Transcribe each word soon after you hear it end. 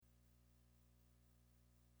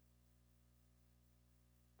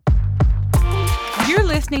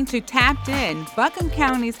listening to Tapped In, Buncombe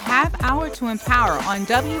County's half hour to empower on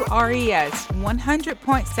WRES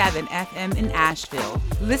 100.7 FM in Asheville.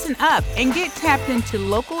 Listen up and get tapped into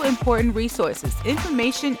local important resources,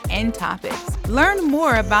 information, and topics. Learn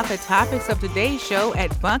more about the topics of today's show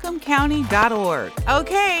at buncombecounty.org.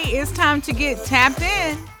 Okay, it's time to get tapped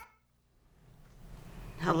in.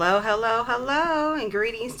 Hello, hello, hello, and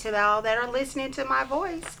greetings to all that are listening to my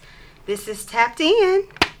voice. This is Tapped In.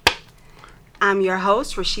 I'm your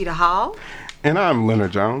host, Rashida Hall. And I'm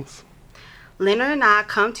Leonard Jones. Leonard and I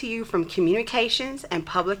come to you from Communications and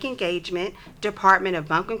Public Engagement Department of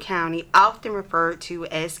Buncombe County, often referred to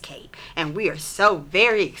as CAPE. And we are so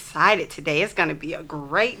very excited today. It's going to be a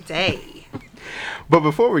great day. But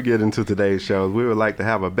before we get into today's show, we would like to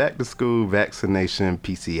have a back-to-school vaccination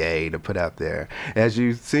PCA to put out there. As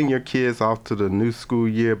you send your kids off to the new school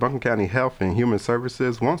year, Buncombe County Health and Human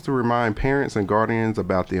Services wants to remind parents and guardians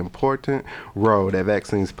about the important role that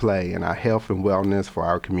vaccines play in our health and wellness for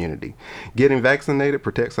our community. Getting vaccinated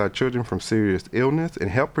protects our children from serious illness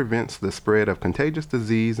and helps prevent the spread of contagious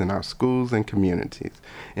disease in our schools and communities.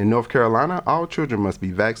 In North Carolina, all children must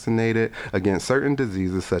be vaccinated against certain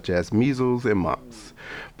diseases such as measles and mumps.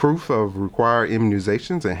 Proof of required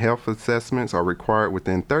immunizations and health assessments are required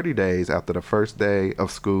within 30 days after the first day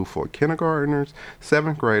of school for kindergartners,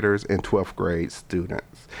 7th graders, and 12th grade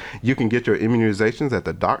students. You can get your immunizations at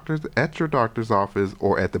your doctor's office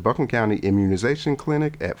or at the Buncombe County Immunization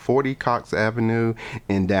Clinic at 40 Cox Avenue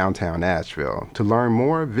in downtown Asheville. To learn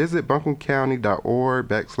more, visit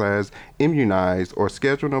buncombecounty.org/immunize or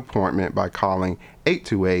schedule an appointment by calling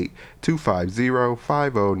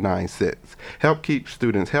 828-250-5096. Help keep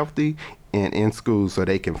students healthy and in school so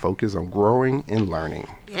they can focus on growing and learning.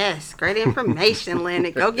 Yes, great information,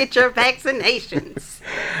 Leonard. Go get your vaccinations.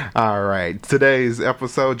 All right. Today's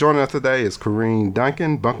episode, joining us today is Corinne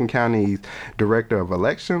Duncan, Buncombe County's Director of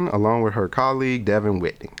Election, along with her colleague, Devin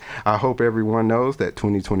Whitney. I hope everyone knows that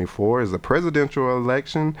 2024 is a presidential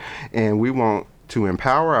election, and we want to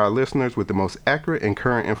empower our listeners with the most accurate and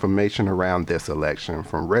current information around this election,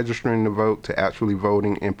 from registering to vote to actually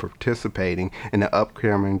voting and participating in the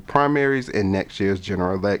upcoming primaries and next year's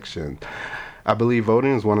general election. I believe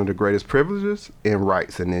voting is one of the greatest privileges and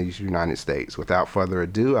rights in the United States. Without further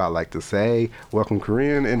ado, I'd like to say welcome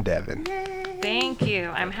Corinne and Devin. Yay. Thank you.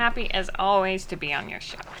 I'm happy as always to be on your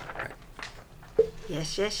show.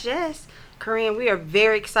 Yes, yes, yes. Corinne, we are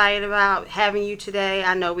very excited about having you today.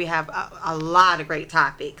 I know we have a lot of great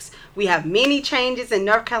topics. We have many changes in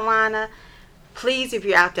North Carolina. Please, if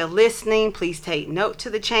you're out there listening, please take note to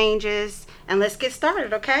the changes. And let's get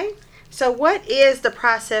started, okay? So what is the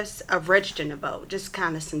process of registering to vote? Just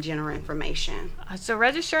kind of some general information. So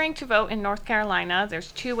registering to vote in North Carolina,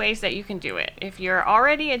 there's two ways that you can do it. If you're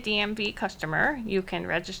already a DMV customer, you can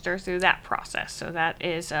register through that process. So that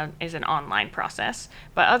is an online process.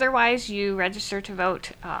 But otherwise, you register to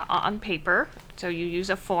vote on paper. So you use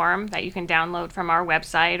a form that you can download from our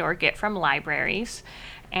website or get from libraries.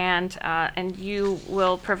 And you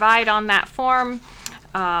will provide on that form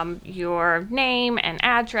your name and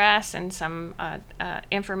address and some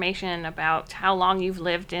information about how long you've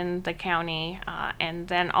lived in the county, and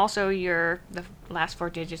then also the last 4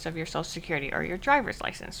 digits of your Social Security or your driver's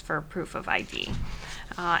license for proof of ID.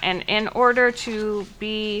 And in order to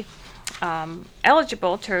be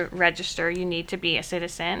eligible to register, you need to be a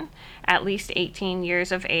citizen, at least 18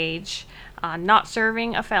 years of age, not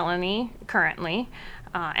serving a felony currently,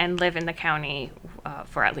 and live in the county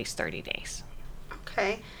for at least 30 days.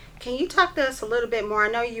 Okay. Can you talk to us a little bit more? I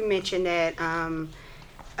know you mentioned that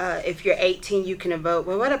if you're 18, you can vote.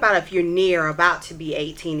 But what about if you're near or about to be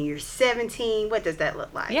 18 and you're 17? What does that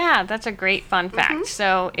look like? Yeah, that's a great fun fact.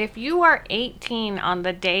 So if you are 18 on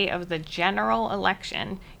the day of the general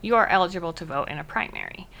election, you are eligible to vote in a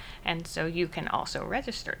primary. And so you can also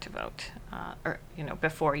register to vote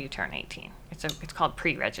before you turn 18. It's called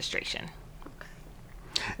pre-registration.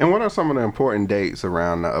 And what are some of the important dates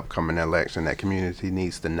around the upcoming election that community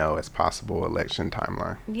needs to know as possible election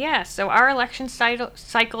timeline? Yeah, so our election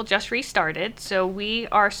cycle just restarted. So we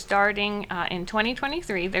are starting in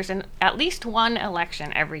 2023. There's at least one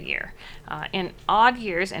election every year. In odd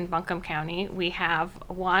years in Buncombe County, we have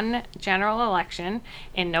one general election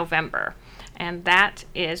in November. And that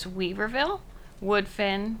is Weaverville,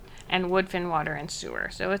 Woodfin, and Woodfin Water and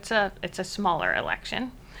Sewer. So it's a smaller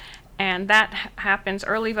election. And that happens,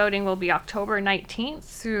 early voting will be October 19th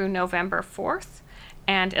through November 4th,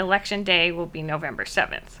 and Election Day will be November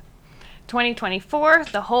 7th. 2024,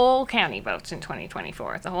 the whole county votes in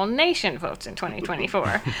 2024. The whole nation votes in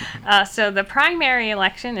 2024. So the primary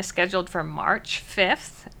election is scheduled for March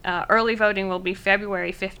 5th. Early voting will be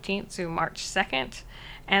February 15th through March 2nd.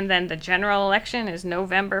 And then the general election is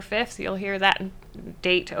November 5th. You'll hear that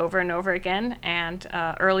date over and over again. And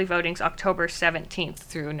early voting's October 17th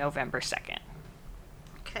through November 2nd.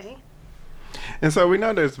 Okay. And so we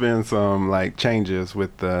know there's been some like changes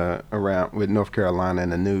with with North Carolina in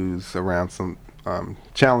the news around some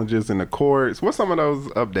challenges in the courts. What's some of those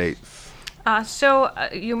updates? So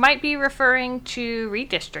you might be referring to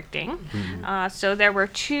redistricting. So there were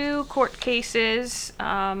 2 court cases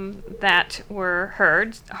that were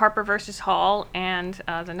heard, Harper versus Hall and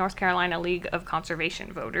the North Carolina League of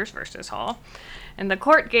Conservation Voters versus Hall. And the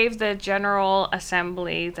court gave the General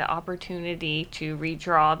Assembly the opportunity to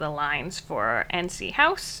redraw the lines for NC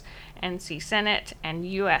House, NC Senate, and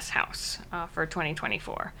U.S. House for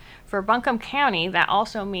 2024. For Buncombe County, that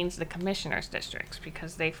also means the commissioners' districts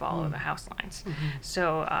because they follow the House lines.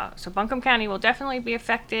 So Buncombe County will definitely be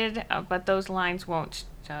affected, but those lines won't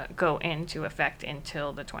go into effect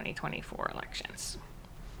until the 2024 elections.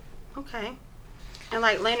 Okay. And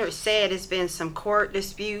like Leonard said, there's been some court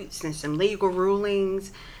disputes and some legal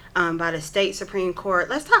rulings by the state Supreme Court.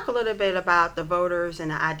 Let's talk a little bit about the voters and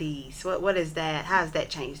the IDs. What is that? How has that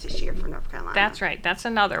changed this year for North Carolina? That's right. That's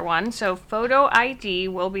another one. So photo ID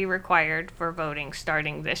will be required for voting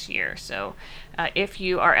starting this year. So if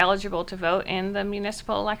you are eligible to vote in the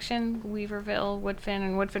municipal election, Weaverville, Woodfin,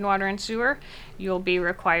 and Woodfin Water and Sewer, you'll be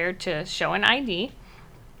required to show an ID.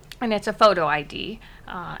 And it's a photo ID,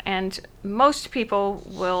 and most people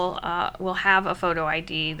will have a photo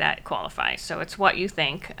ID that qualifies. So it's what you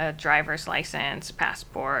think: a driver's license,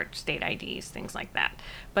 passport, state IDs, things like that.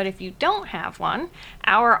 But if you don't have one,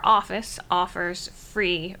 our office offers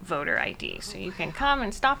free voter ID. So you can come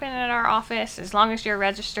and stop in at our office as long as you're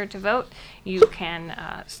registered to vote. You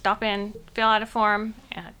can stop in, fill out a form,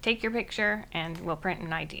 take your picture, and we'll print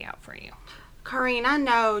an ID out for you. Corinne, I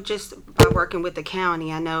know just by working with the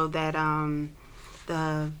county, I know that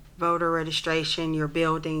the voter registration, your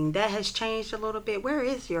building, that has changed a little bit. Where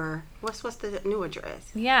is what's the new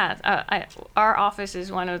address? Yeah, our office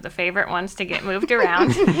is one of the favorite ones to get moved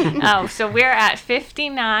around. So we're at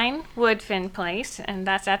 59 Woodfin Place, and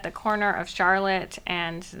that's at the corner of Charlotte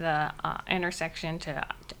and the intersection to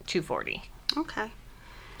 240. Okay.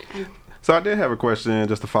 So I did have a question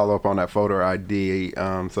just to follow up on that photo ID.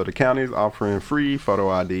 So the county is offering free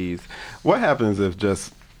photo IDs. What happens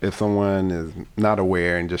if someone is not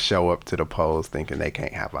aware and just show up to the polls thinking they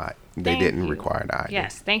can't have they didn't require the ID?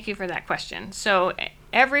 Yes, thank you for that question. So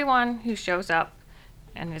everyone who shows up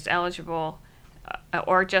and is eligible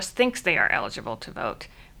or just thinks they are eligible to vote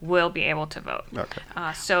will be able to vote. Okay.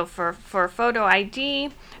 So for photo ID,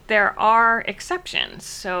 there are exceptions.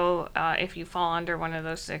 So if you fall under one of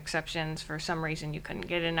those exceptions, for some reason you couldn't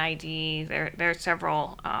get an ID, there are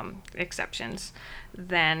several exceptions,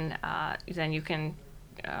 then you can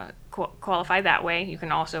qualify that way. You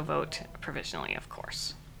can also vote provisionally, of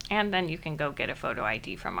course. And then you can go get a photo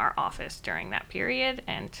ID from our office during that period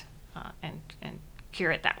and cure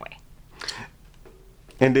it that way.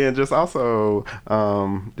 And then just also,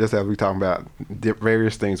 just as we talk about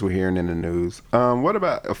various things we're hearing in the news, what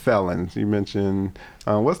about felons? You mentioned,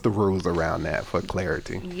 what's the rules around that for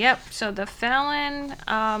clarity? Yep. So the felon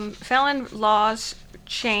laws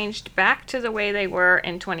changed back to the way they were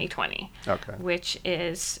in 2020. Okay. Which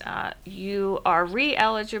is you are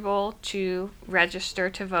re-eligible to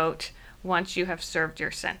register to vote once you have served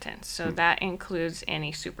your sentence. So that includes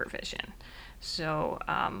any supervision. So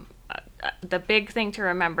the big thing to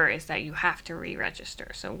remember is that you have to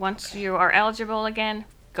re-register. So once you are eligible again,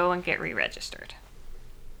 go and get re-registered.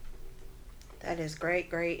 That is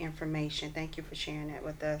great information. Thank you for sharing that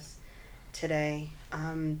with us today.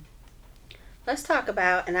 Let's talk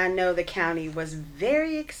about, and I know the county was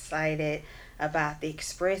very excited about the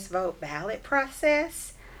express vote ballot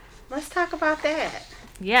process. Let's talk about that.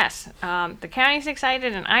 Yes, the county's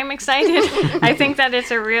excited and I'm excited. I think that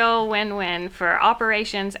it's a real win-win for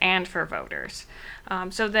operations and for voters.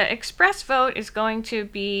 So the express vote is going to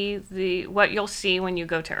be what you'll see when you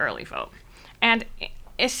go to early vote. And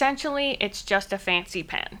essentially, it's just a fancy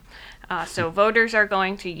pen. So voters are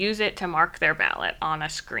going to use it to mark their ballot on a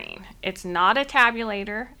screen. It's not a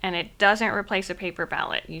tabulator, and it doesn't replace a paper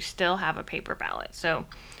ballot. You still have a paper ballot. So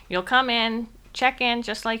you'll come in, check in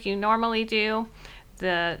just like you normally do.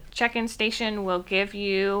 The check-in station will give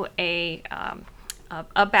you a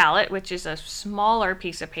ballot, which is a smaller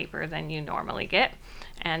piece of paper than you normally get.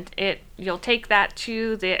 And you'll take that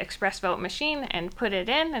to the express vote machine and put it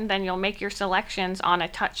in, and then you'll make your selections on a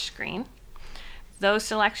touch screen. Those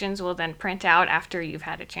selections will then print out after you've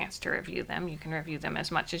had a chance to review them. You can review them as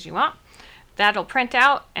much as you want. That'll print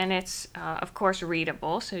out, and it's, of course,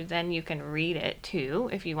 readable, so then you can read it too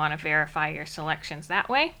if you want to verify your selections that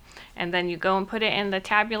way. And then you go and put it in the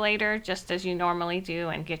tabulator just as you normally do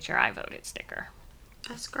and get your I voted sticker.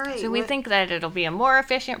 That's great. So we think that it'll be a more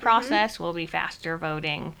efficient process, will be faster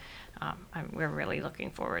voting. We're really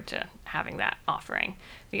looking forward to having that offering.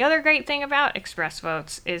 The other great thing about Express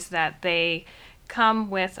Votes is that they come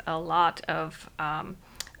with a lot of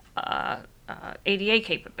ADA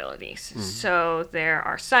capabilities. So there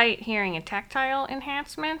are sight, hearing, and tactile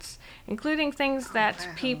enhancements, including things that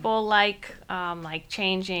people like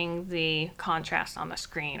changing the contrast on the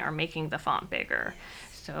screen or making the font bigger.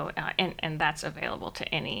 So and that's available to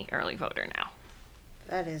any early voter now.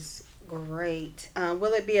 That is great.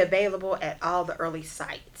 Will it be available at all the early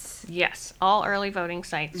sites? Yes, all early voting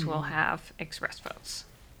sites will have Express Votes.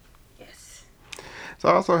 Yes. So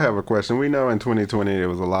I also have a question. We know in 2020 there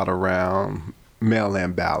was a lot around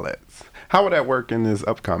mail-in ballots. How would that work in this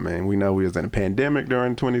upcoming? We know we was in a pandemic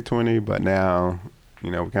during 2020, but now,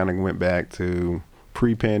 we kind of went back to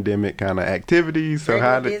pre-pandemic kind of activities. So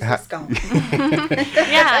Yeah,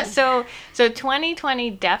 so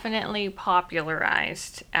 2020 definitely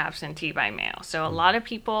popularized absentee by mail. So a lot of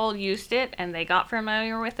people used it and they got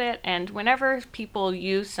familiar with it. And whenever people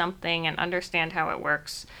use something and understand how it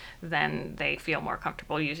works, then they feel more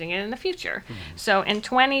comfortable using it in the future. So in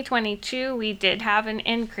 2022, we did have an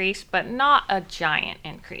increase, but not a giant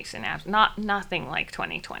increase in nothing like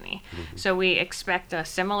 2020. So we expect a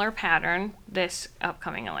similar pattern this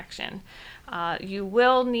upcoming election. You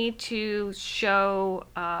will need to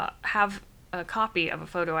have a copy of a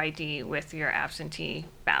photo ID with your absentee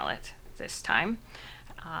ballot this time.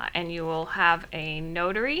 And you will have a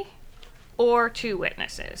notary or 2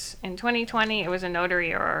 witnesses. In 2020, it was a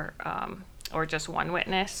notary or just 1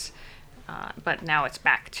 witness, but now it's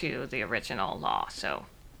back to the original law. So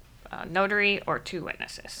notary or 2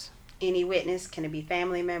 witnesses. Any witness? Can it be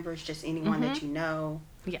family members? Just anyone that you know?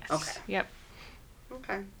 Yes. Okay. Yep.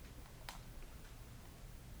 Okay.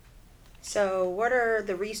 So what are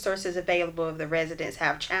the resources available if the residents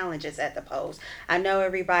have challenges at the polls? I know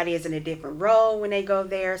everybody is in a different role when they go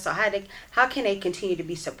there. So how can they continue to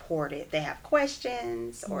be supported? They have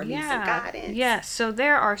questions or need some guidance? Yes. So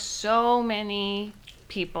there are so many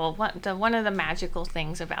people. One of the magical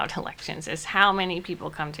things about elections is how many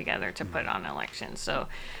people come together to put on elections. So,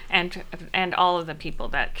 and all of the people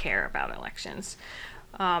that care about elections.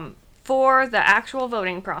 For the actual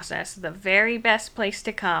voting process, the very best place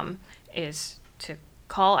to come is to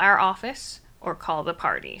call our office or call the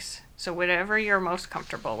parties. So whatever you're most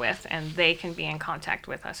comfortable with, and they can be in contact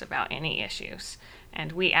with us about any issues.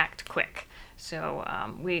 And we act quick. So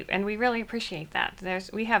we really appreciate that.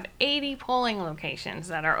 We have 80 polling locations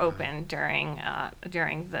that are open during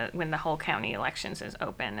when the whole county elections is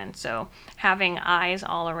open, and so having eyes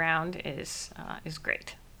all around is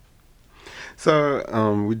great. So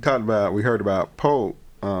we heard about poll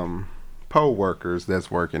workers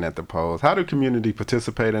that's working at the polls. How do community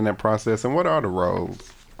participate in that process, and what are the roles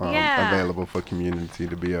available for community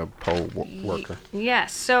to be a poll worker?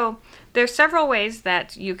 Yes, so there's several ways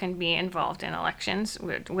that you can be involved in elections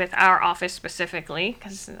with our office specifically,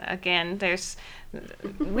 because again,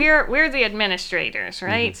 we're the administrators,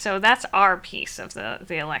 right? So that's our piece of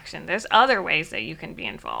the election. There's other ways that you can be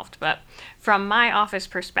involved, but from my office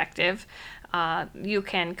perspective, you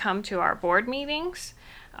can come to our board meetings.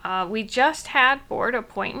 We just had board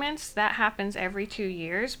appointments. That happens every 2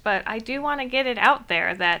 years, but I do want to get it out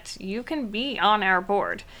there that you can be on our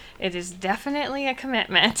board. It is definitely a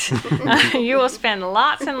commitment. You will spend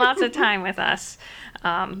lots and lots of time with us,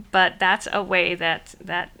 but that's a way that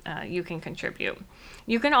you can contribute.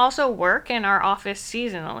 You can also work in our office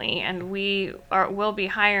seasonally, and we'll be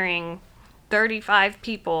hiring 35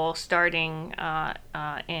 people starting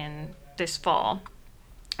in this fall.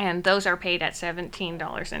 And those are paid at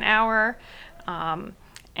 $17 an hour,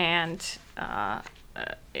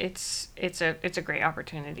 it's a great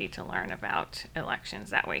opportunity to learn about elections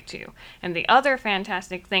that way too. And the other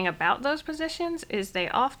fantastic thing about those positions is they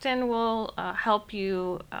often will help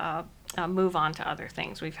you move on to other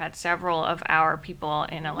things. We've had several of our people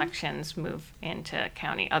in elections move into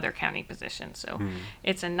other county positions, so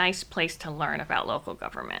it's a nice place to learn about local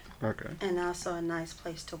government. Okay. And also a nice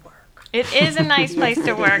place to work. It is a nice place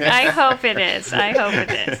to work. I hope it is.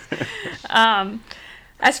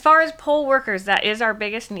 As far as poll workers, that is our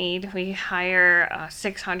biggest need. We hire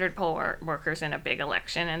 600 poll workers in a big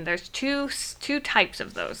election, and there's two types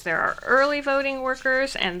of those. There are early voting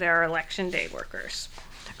workers and there are election day workers.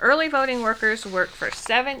 Early voting workers work for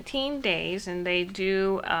 17 days, and they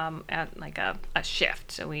do a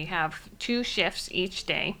shift. So we have 2 shifts each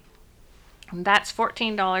day. That's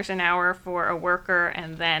 $14 an hour for a worker,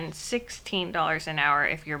 and then $16 an hour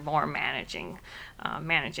if you're more managing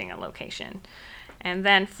a location. And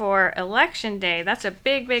then for election day, that's a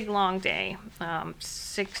big, long day,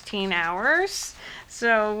 16 hours.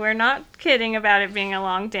 So we're not kidding about it being a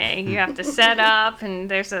long day. You have to set up,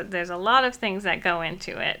 and there's a lot of things that go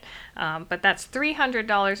into it. But that's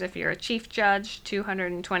 $300 if you're a chief judge,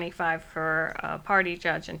 $225 for a party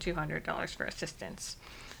judge, and $200 for assistants.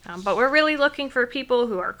 But we're really looking for people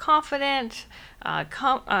who are confident,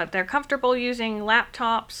 they're comfortable using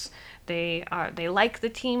laptops. They like the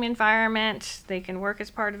team environment. They can work as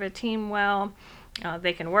part of a team well.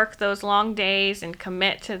 They can work those long days and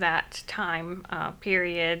commit to that time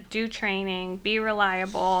period. Do training, be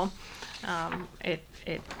reliable,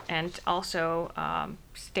 and also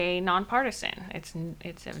stay nonpartisan. It's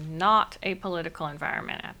not a political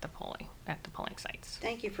environment at the polling sites.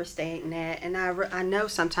 Thank you for stating that. And I know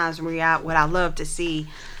sometimes when we're out, what I love to see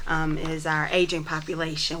is our aging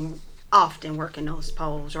population often working those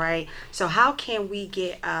polls, right? So how can we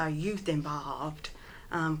get our youth involved?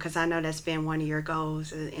 Because I know that's been one of your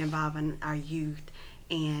goals, involving our youth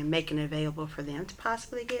and making it available for them to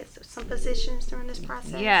possibly get some positions during this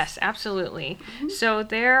process. Yes, absolutely. Mm-hmm. So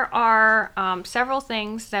there are several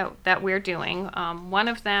things that we're doing. One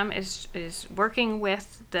of them is working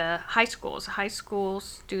with the high schools. High school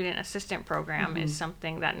student assistant program is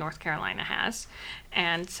something that North Carolina has.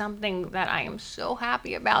 And something that I am so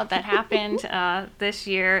happy about that happened this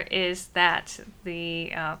year is that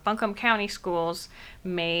the Buncombe County schools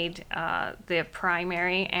made the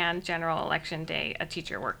primary and general election day a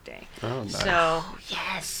teacher work day. Oh, nice. So,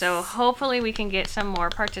 yes. So hopefully we can get some more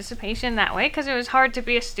participation that way, because it was hard to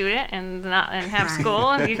be a student and have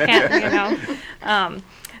school, and you can't,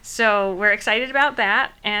 so we're excited about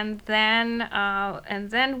that. And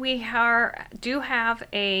then we do have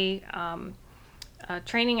a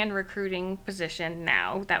training and recruiting position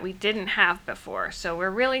now that we didn't have before. So we're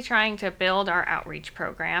really trying to build our outreach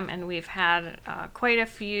program, and we've had quite a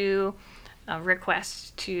few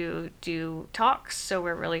requests to do talks. So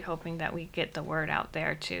we're really hoping that we get the word out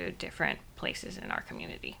there to different places in our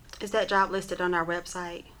community. Is that job listed on our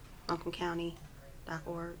website, BuncombeCounty.org?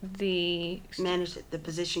 The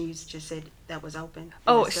position you just said that was open.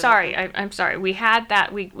 Oh, sorry. I'm sorry. We had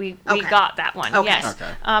that. We got that one. Okay. Yes.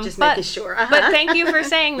 Okay. Just making sure. But thank you for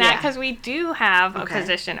saying that, because Yeah. we do have a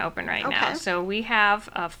position open right now. So we have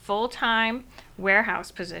a full-time warehouse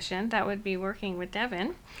position that would be working with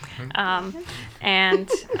Devin, and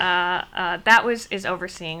that is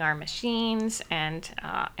overseeing our machines and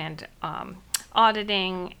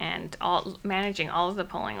auditing and managing all of the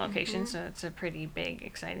polling locations. So it's a pretty big,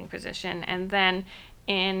 exciting position. And then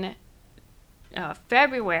in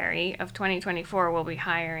February of 2024, we'll be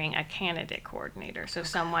hiring a candidate coordinator. So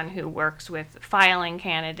someone who works with filing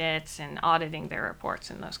candidates and auditing their reports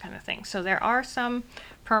and those kind of things. So there are some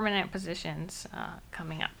permanent positions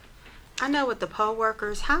coming up. I know with the poll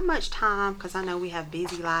workers, how much time, because I know we have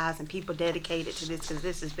busy lives and people dedicated to this, because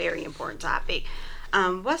this is a very important topic.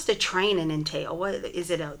 What's the training entail? What is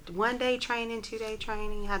it, a 1-day training, 2-day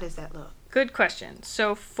training? How does that look? Good question.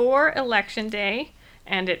 So for election day,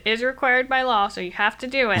 and it is required by law, so you have to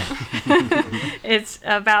do it. It's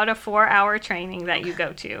about a 4-hour training that you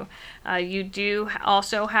go to. You do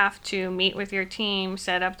also have to meet with your team,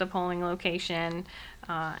 set up the polling location,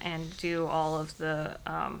 and do all of the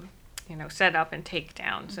set up and take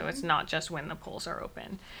down. So it's not just when the polls are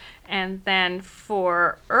open. And then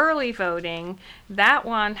for early voting, that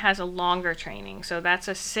one has a longer training. So that's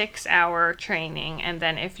a 6-hour training. And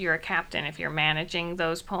then if you're a captain, if you're managing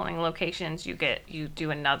those polling locations, you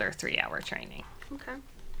do another 3-hour training. Okay.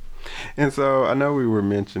 And so I know we were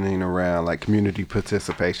mentioning around like community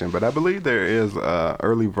participation, but I believe there is a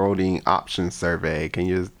early voting option survey. Can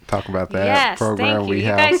you talk about that program thank you. we You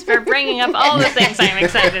have? guys for bringing up all the things I'm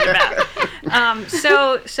excited about.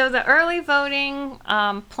 So the early voting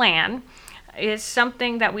plan is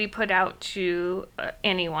something that we put out to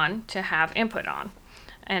anyone to have input on.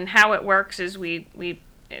 And how it works is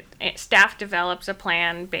staff develops a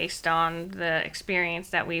plan based on the experience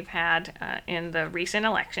that we've had in the recent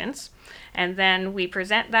elections, and then we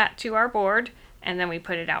present that to our board, and then we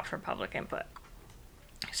put it out for public input.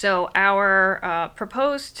 So our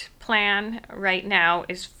proposed plan right now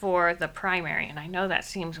is for the primary, and I know that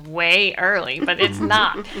seems way early, but it's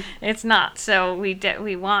not. It's not. So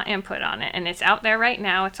we want input on it, and it's out there right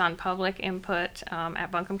now. It's on public input at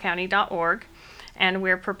buncombecounty.org, and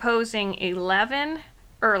we're proposing 11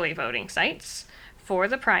 early voting sites for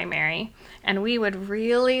the primary, and we would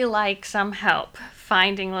really like some help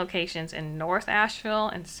finding locations in North Asheville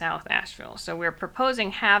and South Asheville. So we're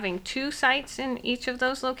proposing having 2 sites in each of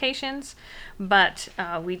those locations, but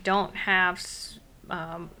we don't have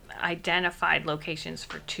identified locations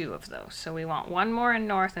for 2 of those. So we want 1 more in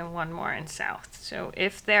North and 1 more in South. So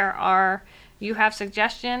if you have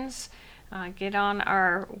suggestions, get on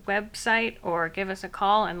our website or give us a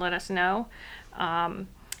call and let us know.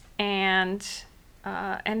 And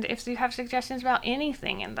if you have suggestions about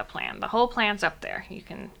anything in the plan, the whole plan's up there. You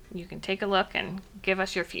can take a look and give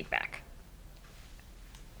us your feedback.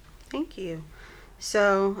 Thank you.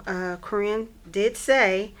 So Corinne did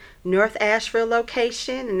say North Asheville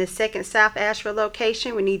location and the second South Asheville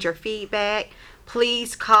location. We need your feedback.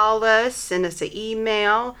 Please call us, send us an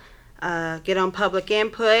email, get on public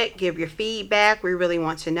input, give your feedback. We really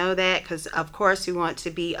want to know that because, of course, we want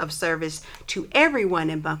to be of service to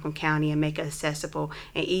everyone in Buncombe County and make it accessible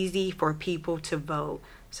and easy for people to vote.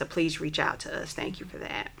 So please reach out to us. Thank you for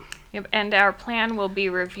that. Yep, and our plan will be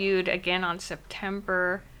reviewed again on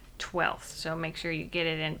September 12th, so make sure you get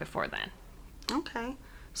it in before then. Okay.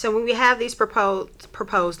 So when we have these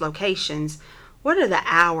proposed locations, what are the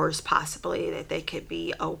hours possibly that they could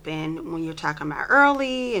be open when you're talking about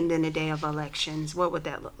early and then the day of elections? What would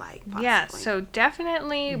that look like possibly? Yeah, so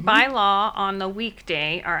definitely by law on the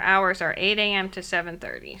weekday, our hours are 8 a.m. to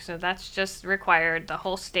 7:30. So that's just required. The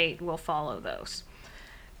whole state will follow those.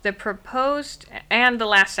 The proposed, and the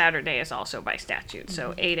last Saturday is also by statute.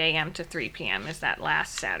 So 8 a.m. to 3 p.m. is that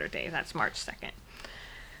last Saturday. That's March 2nd.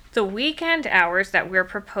 The weekend hours that we're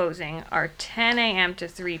proposing are 10 a.m. to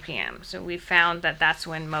 3 p.m. So we found that that's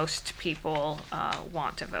when most people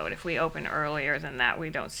want to vote. If we open earlier than that, we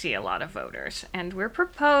don't see a lot of voters. And we're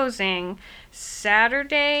proposing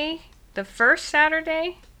Saturday, the first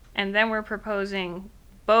Saturday, and then we're proposing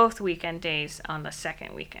both weekend days on the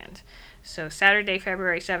second weekend. So Saturday,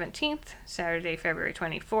 February 17th, Saturday, February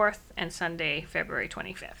 24th, and Sunday, February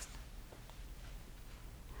 25th.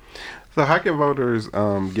 So how can voters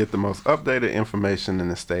get the most updated information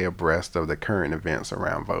and to stay abreast of the current events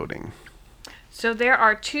around voting? So there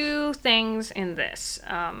are 2 things in this.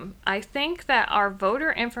 I think that our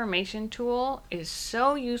voter information tool is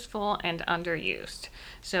so useful and underused.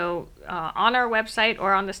 So on our website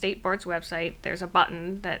or on the state board's website, there's a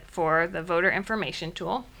button for the voter information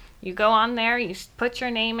tool. You go on there, you put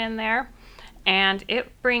your name in there, and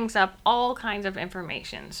it brings up all kinds of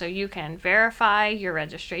information. So you can verify your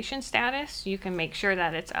registration status. You can make sure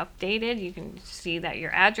that it's updated. You can see that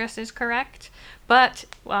your address is correct. But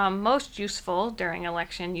most useful during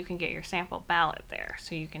election, you can get your sample ballot there.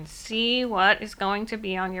 So you can see what is going to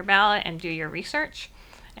be on your ballot and do your research.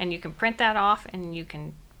 And you can print that off and you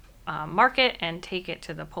can mark it and take it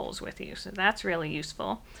to the polls with you. So that's really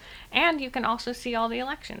useful. And you can also see all the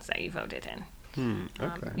elections that you voted in.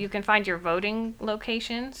 Okay. You can find your voting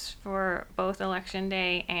locations for both election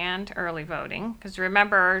day and early voting. Because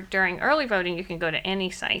remember, during early voting, you can go to any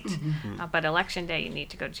site, but election day, you need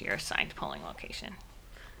to go to your assigned polling location.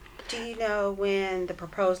 Do you know when the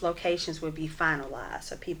proposed locations would be finalized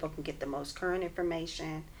so people can get the most current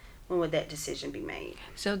information? When would that decision be made?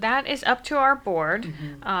 So that is up to our board.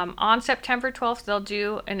 On September 12th, they'll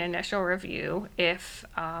do an initial review. If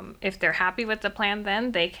they're happy with the plan,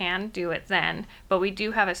 then they can do it then. But we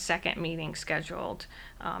do have a second meeting scheduled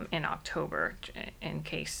in October in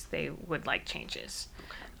case they would like changes.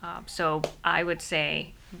 So I would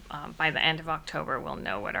say by the end of October, we'll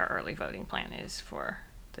know what our early voting plan is for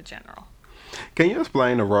the general. Can you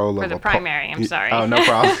explain the role For of the primary, I'm sorry. Oh, no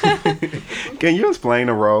problem. Can you explain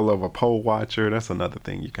the role of a poll watcher? That's another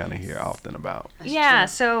thing you kind of hear often about. Yeah,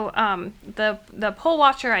 so the poll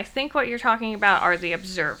watcher, I think what you're talking about are the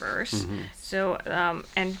observers. So,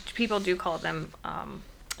 and people do call them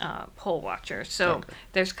poll watchers. So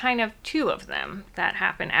there's kind of 2 of them that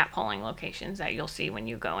happen at polling locations that you'll see when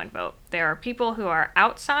you go and vote. There are people who are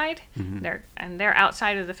outside, they're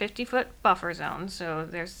outside of the 50-foot buffer zone. So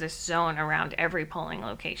there's this zone around every polling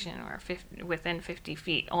location where within 50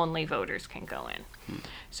 feet only voters can go in.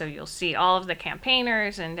 So you'll see all of the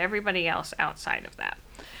campaigners and everybody else outside of that.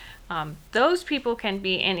 Those people can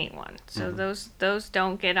be anyone. So those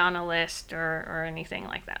don't get on a list or anything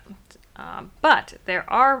like that. But there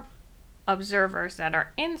are observers that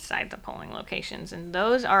are inside the polling locations, and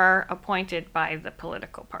those are appointed by the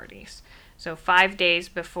political parties. So 5 days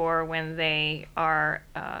before when they are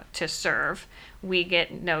to serve, we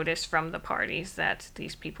get notice from the parties that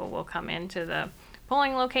these people will come into the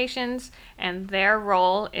polling locations, and their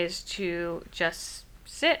role is to just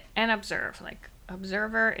sit and observe, like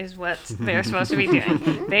observer is what they're supposed to be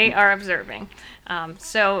doing. They are observing.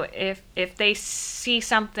 So if they see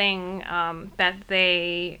something that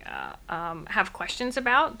they have questions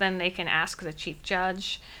about, then they can ask the chief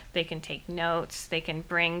judge. They can take notes. They can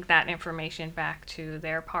bring that information back to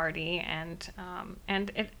their party, and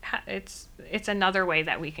it's another way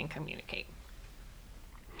that we can communicate.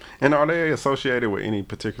 And are they associated with any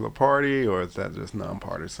particular party, or is that just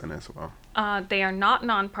nonpartisan as well? They are not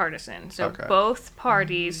nonpartisan. So Okay. both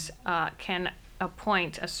parties can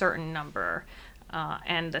appoint a certain number,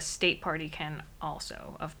 and the state party can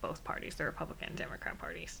also, of both parties, the Republican and Democrat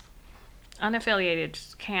parties.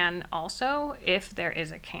 Unaffiliated can also, if there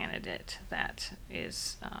is a candidate that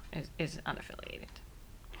is unaffiliated.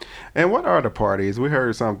 And what are the parties? We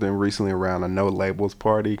heard something recently around a no labels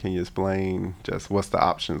party. Can you explain just what the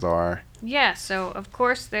options are? Yeah, so of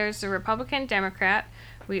course there's the Republican Democrat.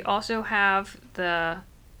 We also have the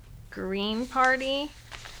Green Party.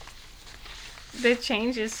 The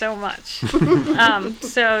changes so much.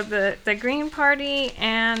 So the Green Party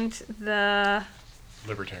and the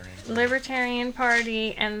Libertarian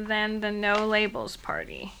Party, and then the No Labels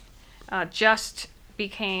Party just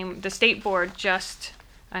became, the state board just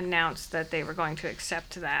announced that they were going to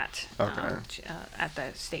accept that at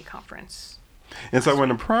the state conference. And so when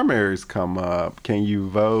the primaries come up, can you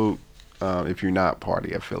vote if you're not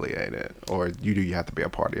party affiliated, or do you have to be a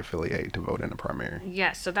party affiliated to vote in the primary?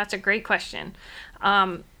 Yes, so that's a great question.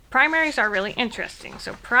 Primaries are really interesting.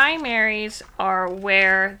 So primaries are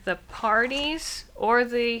where the parties or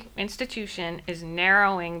the institution is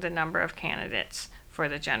narrowing the number of candidates for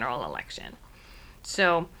the general election.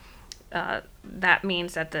 So that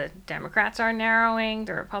means that the Democrats are narrowing,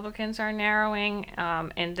 the Republicans are narrowing.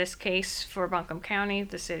 In this case, for Buncombe County,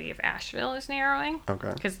 the city of Asheville is narrowing.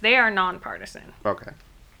 Okay. Because they are nonpartisan. Okay.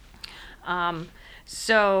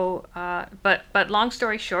 But long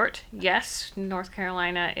story short, yes, North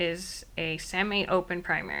Carolina is a semi-open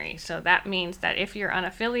primary. So that means that if you're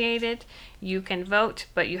unaffiliated, you can vote,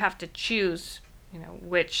 but you have to choose,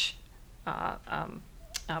 which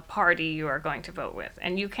party you are going to vote with.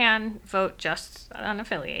 And you can vote just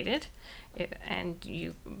unaffiliated, and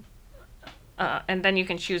then you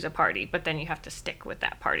can choose a party, but then you have to stick with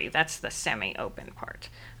that party. That's the semi-open part.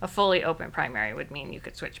 A fully open primary would mean you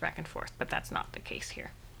could switch back and forth, but that's not the case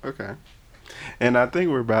here. Okay. And I think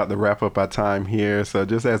we're about to wrap up our time here. So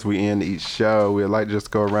just as we end each show, we'd like to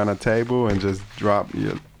just go around the table and just drop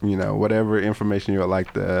whatever information you would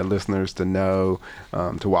like the listeners to know,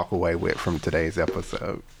 to walk away with from today's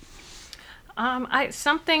episode.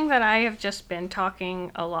 Something that I have just been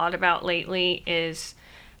talking a lot about lately is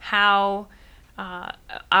how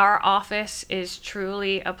our office is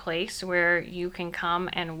truly a place where you can come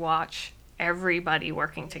and watch everybody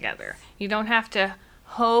working together. You don't have to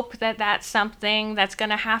hope that that's something that's going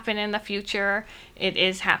to happen in the future. It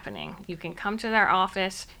is happening. You can come to their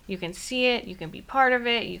office, you can see it, you can be part of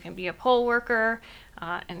it, you can be a poll worker,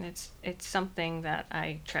 and it's something that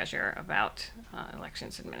I treasure about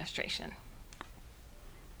elections administration.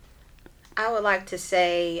 I would like to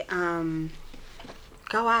say,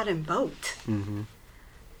 go out and vote. Mm-hmm.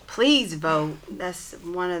 Please vote. That's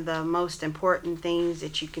one of the most important things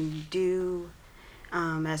that you can do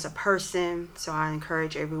as a person. So I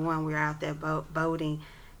encourage everyone, we're out there voting,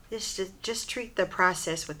 just treat the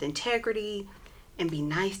process with integrity and be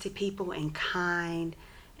nice to people and kind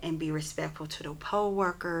and be respectful to the poll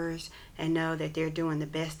workers and know that they're doing the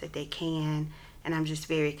best that they can. And I'm just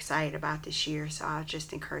very excited about this year. So I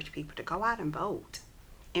just encourage people to go out and vote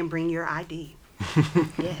and bring your ID.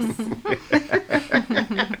 Yes.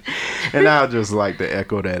 And I would just like to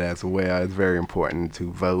echo that as well. It's very important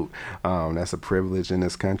to vote. That's a privilege in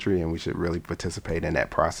this country, and we should really participate in that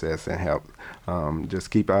process and help just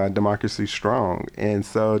keep our democracy strong. And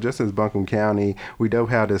so just as Buncombe County, we do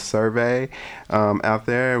have this survey out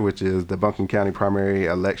there, which is the Buncombe County Primary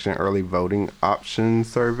Election Early Voting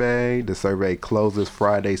Options Survey. The survey closes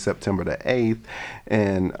Friday, September the 8th,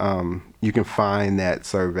 and you can find that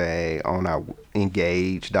survey on our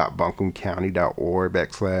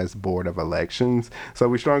engage.buncombecounty.org/Board of Elections. So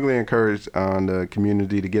we strongly encourage the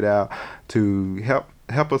community to get out to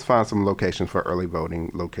help us find some locations for early voting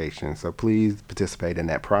locations. So please participate in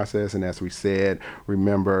that process. And as we said,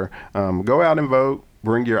 remember, go out and vote.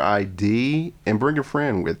 Bring your ID and bring a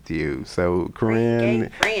friend with you. So Corinne,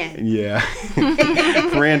 friend. Yeah,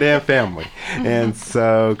 friend and family. And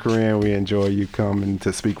so Corinne, we enjoy you coming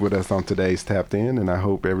to speak with us on today's Tapped In, and I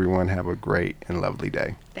hope everyone have a great and lovely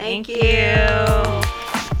day. Thank you.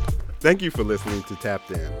 Thank you for listening to Tapped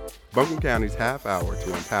In, Buncombe County's half hour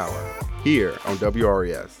to empower, here on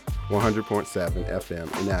WRES 100.7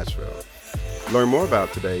 FM in Nashville. Learn more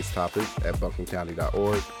about today's topic at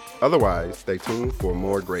buncombecounty.org. Otherwise, stay tuned for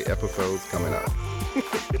more great episodes coming up.